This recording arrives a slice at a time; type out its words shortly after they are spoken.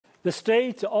The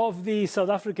state of the South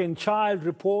African Child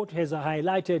Report has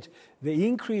highlighted the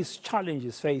increased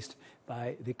challenges faced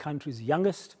by the country's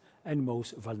youngest and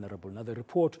most vulnerable. Now, the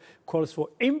report calls for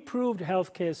improved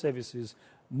healthcare services,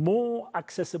 more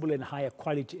accessible and higher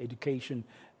quality education,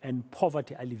 and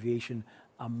poverty alleviation,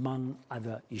 among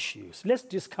other issues. Let's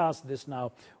discuss this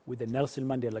now with the Nelson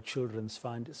Mandela Children's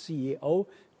Fund CEO,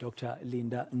 Dr.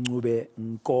 Linda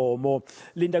Ncube-Nkomo.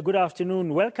 Linda, good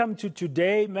afternoon. Welcome to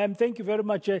today, ma'am. Thank you very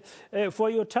much for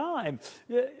your time.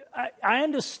 I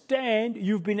understand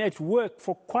you've been at work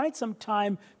for quite some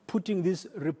time putting this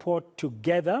report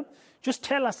together. Just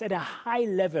tell us at a high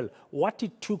level what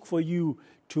it took for you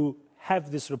to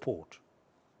have this report.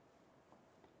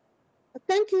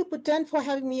 Thank you, Putan, for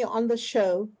having me on the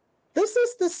show. This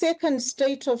is the second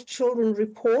State of Children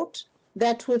report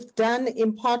that we've done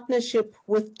in partnership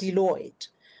with Deloitte.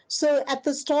 So at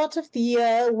the start of the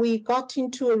year, we got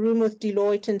into a room with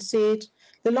Deloitte and said,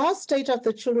 the last State of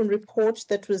the Children report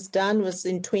that was done was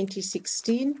in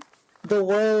 2016. The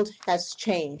world has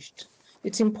changed.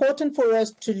 It's important for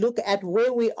us to look at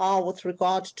where we are with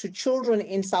regard to children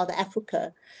in South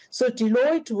Africa. So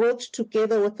Deloitte worked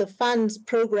together with the fund's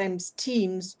programs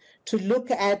teams to look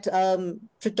at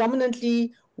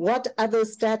predominantly what other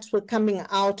stats were coming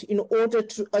out in order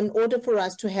for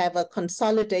us to have a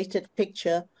consolidated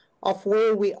picture of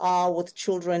where we are with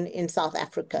children in South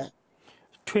Africa.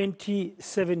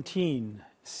 2017.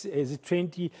 Is it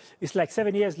 20? It's like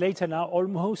 7 years later now,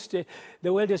 almost.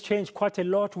 The world has changed quite a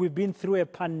lot. We've been through a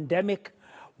pandemic.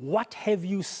 What have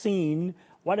you seen?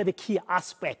 What are the key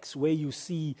aspects where you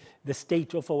see the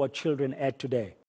state of our children at today?